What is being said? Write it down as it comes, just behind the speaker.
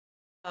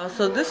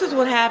So this is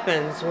what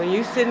happens when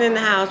you sitting in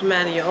the house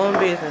minding your own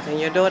business and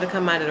your daughter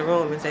come out of the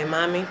room and say,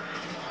 "Mommy,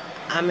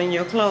 I'm in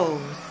your clothes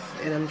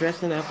and I'm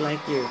dressing up like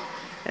you."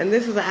 And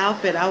this is an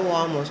outfit I wore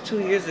almost 2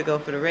 years ago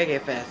for the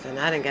Reggae Fest, and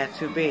I didn't got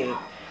too big.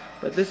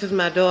 But this is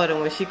my daughter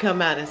when she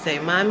come out and say,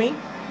 "Mommy,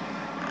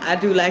 I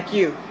do like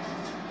you."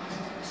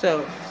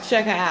 So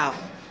check her out.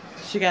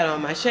 She got on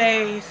my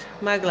shades,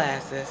 my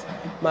glasses,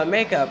 my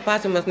makeup.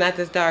 Fatima's not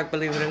this dark,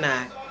 believe it or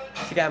not.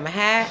 She got my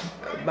hat,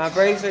 my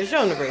bracelet. Show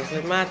them the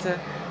bracelet, Mata.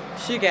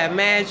 She got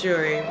mad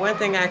jewelry. One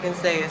thing I can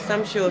say is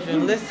some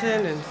children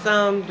listen and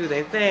some do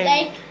their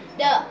thing.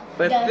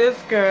 But this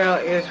girl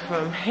is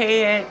from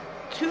head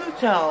to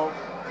toe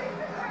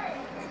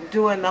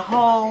doing the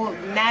whole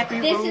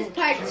Nappy Roots. This is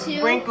part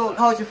 2. Wrinkled.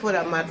 Hold your foot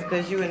up, Mata,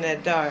 because you in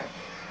that dark.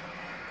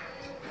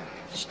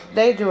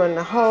 They doing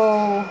the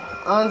whole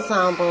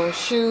ensemble.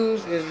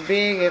 Shoes is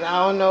big as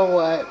I don't know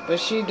what, but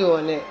she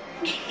doing it.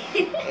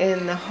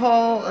 In the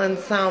whole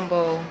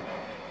ensemble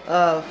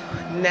of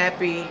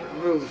Nappy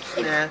Roots.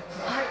 Now,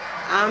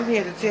 I'm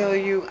here to tell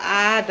you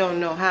I don't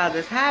know how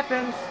this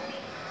happens,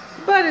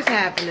 but it's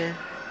happening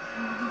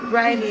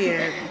right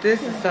here.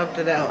 This is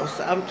something else.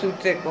 I'm too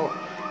tickled.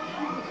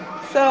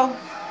 So,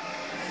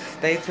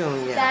 stay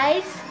tuned, y'all.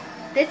 Guys,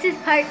 this is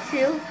part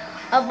 2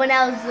 of when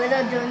I was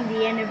little doing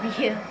the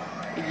interview.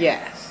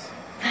 Yes.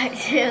 Part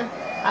 2.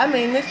 I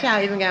mean, this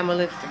child even got my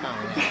lipstick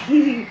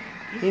on.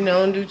 You know,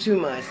 don't do too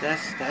much.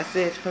 That's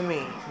it for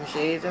me. My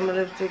shades and my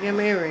lipstick and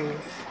my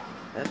earrings.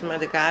 That's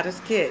the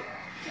goddess kit.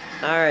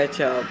 Alright,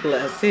 y'all.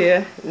 Bless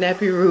here.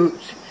 Nappy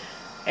Roots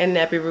and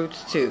Nappy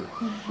Roots 2.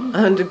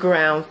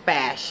 Underground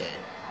fashion.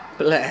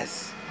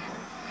 Bless.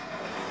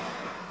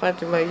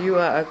 Fatima, you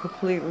are a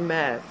complete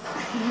mess.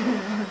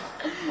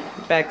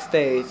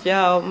 Backstage.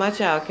 Y'all, my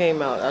child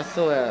came out, I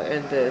swear,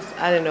 in this.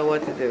 I didn't know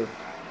what to do.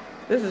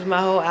 This is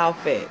my whole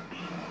outfit.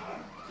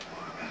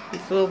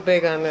 It's a little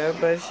big on her,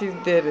 but she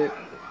did it.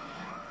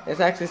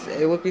 It's actually,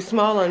 it would be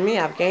small on me.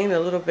 I've gained a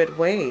little bit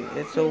weight.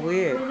 It's so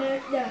weird.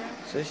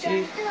 So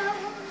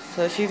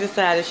she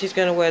decided she's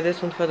gonna wear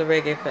this one for the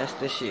Reggae Fest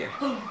this year.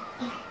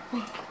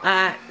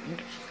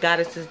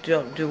 Goddesses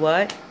don't do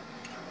what?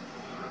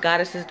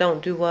 Goddesses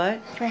don't do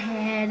what? Put her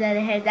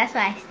hair. That's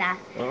why I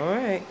stopped. All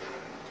right.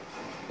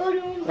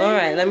 All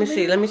right. Let me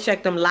see. Let me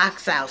check them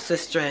locks out,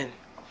 sister.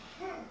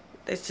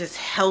 It's just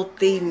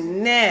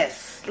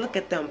healthiness. Look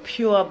at them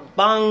pure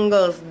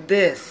bongos.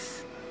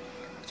 This.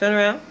 Turn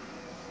around.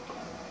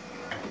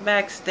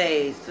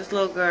 Backstage. This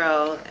little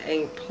girl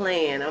ain't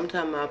playing. I'm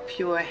talking about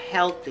pure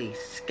healthy.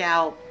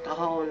 Scalp, the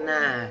whole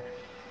 9.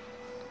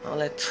 All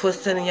that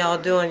twisting y'all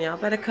doing, y'all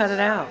better cut it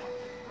out.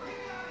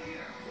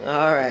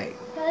 Alright.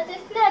 Cause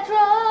it's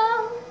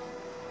natural.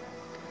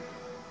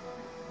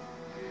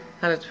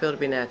 How does it feel to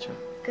be natural?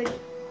 Good.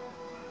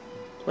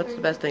 What's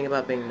the best thing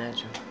about being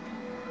natural?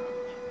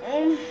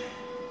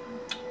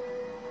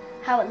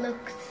 How it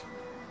looks.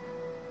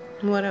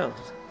 What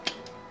else?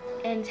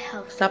 And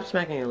healthy. Stop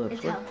smacking your lips.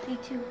 It's healthy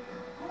too.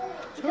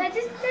 Because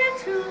it's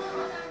natural.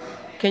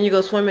 Can you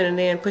go swimming and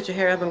then put your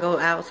hair up and go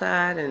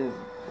outside and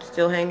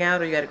still hang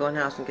out, or you got to go in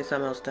the house and get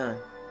something else done?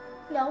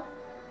 No.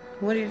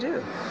 What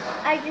do?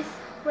 I just,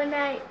 when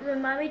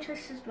mommy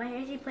twists my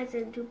hair, she puts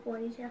it into a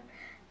ponytail.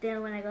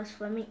 Then when I go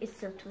swimming, it's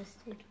still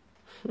twisted.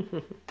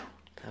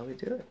 That's how we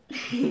do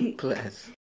it. Bless.